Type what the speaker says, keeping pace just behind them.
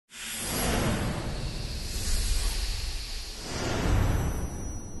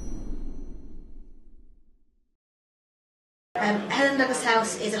Helen Douglas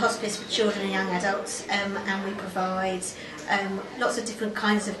House is a hospice for children and young adults, and we provide lots of different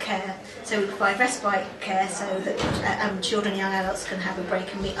kinds of care. So we provide respite care so that children and young adults can have a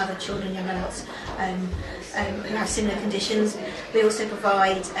break and meet other children and young adults who have similar conditions. We also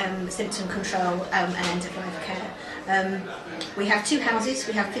provide symptom control and end-of-life care. We have 2 houses,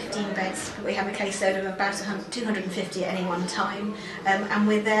 we have 15 beds, but we have a caseload of about 250 at any one time, and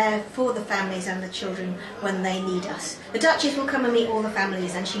we're there for the families and the children when they need us. The Duchess will come and meet all the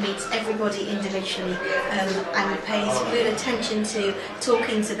families, and she meets everybody individually and pays real attention to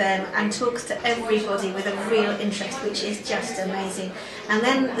talking to them and talks to everybody with a real interest, which is just amazing. And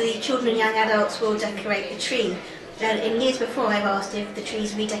then the children and young adults will decorate the tree. In years before, I've asked if the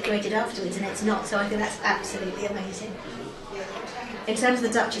tree's redecorated afterwards, and it's not, so I think that's absolutely amazing. In terms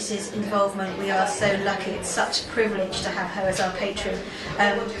of the Duchess's involvement, we are so lucky. It's such a privilege to have her as our patron,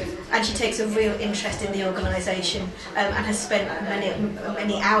 and she takes a real interest in the organisation and has spent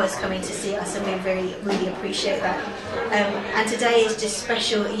many hours coming to see us, and we really appreciate that. And today is just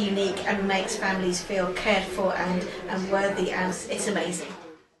special, unique, and makes families feel cared for and worthy, and it's amazing.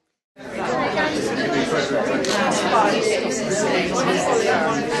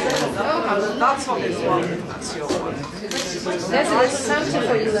 That's on his one. That's your one. There's a little Santa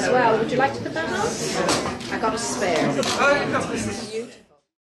for you as well. Would you like to put that on? I got a spare. Oh, you've got this.